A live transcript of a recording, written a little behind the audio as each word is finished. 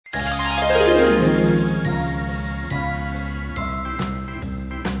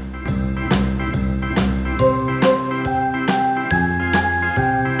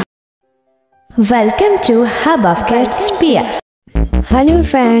Welcome to Hub of Kids PS. Hello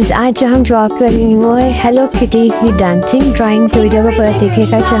friends, आज जो हम ड्रॉ कर रही वो है हेलो किटी की डांसिंग ड्राइंग। तो वीडियो को पूरा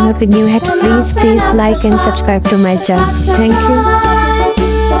देखिएगा। चैनल पे न्यू है तो please like and subscribe to my channel. Thank you.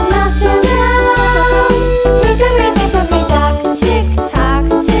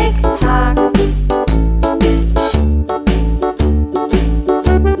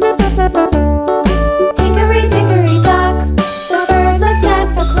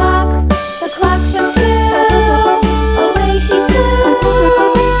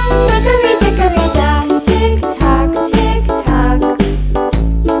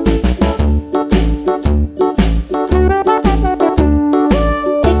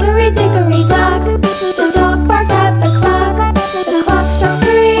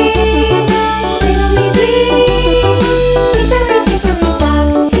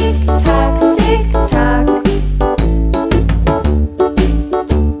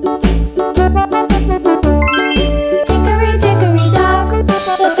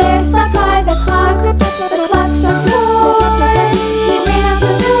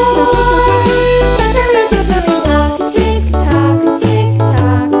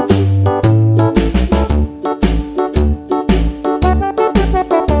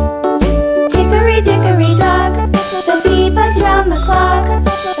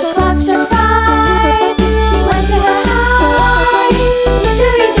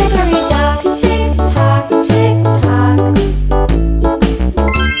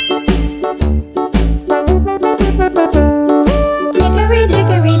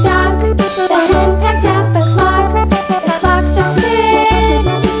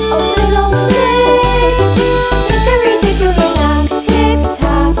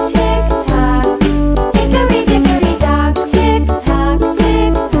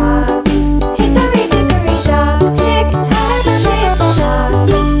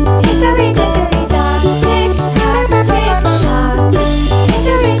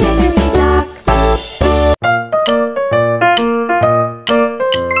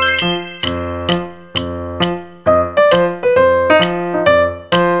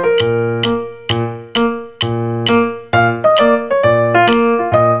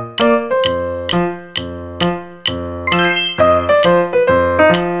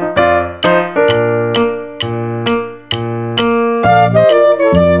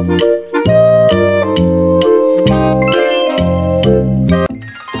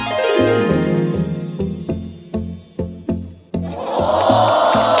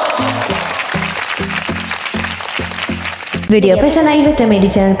 Video पसंद आई हो तो मेरे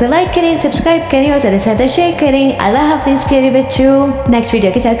चैनल को लाइक करें, सब्सक्राइब करें और ज़्यादा से ज़्यादा शेयर करें। अल्लाह हाफिज़ प्यारे बच्चों। नेक्स्ट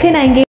वीडियो के साथ फिर आएंगे।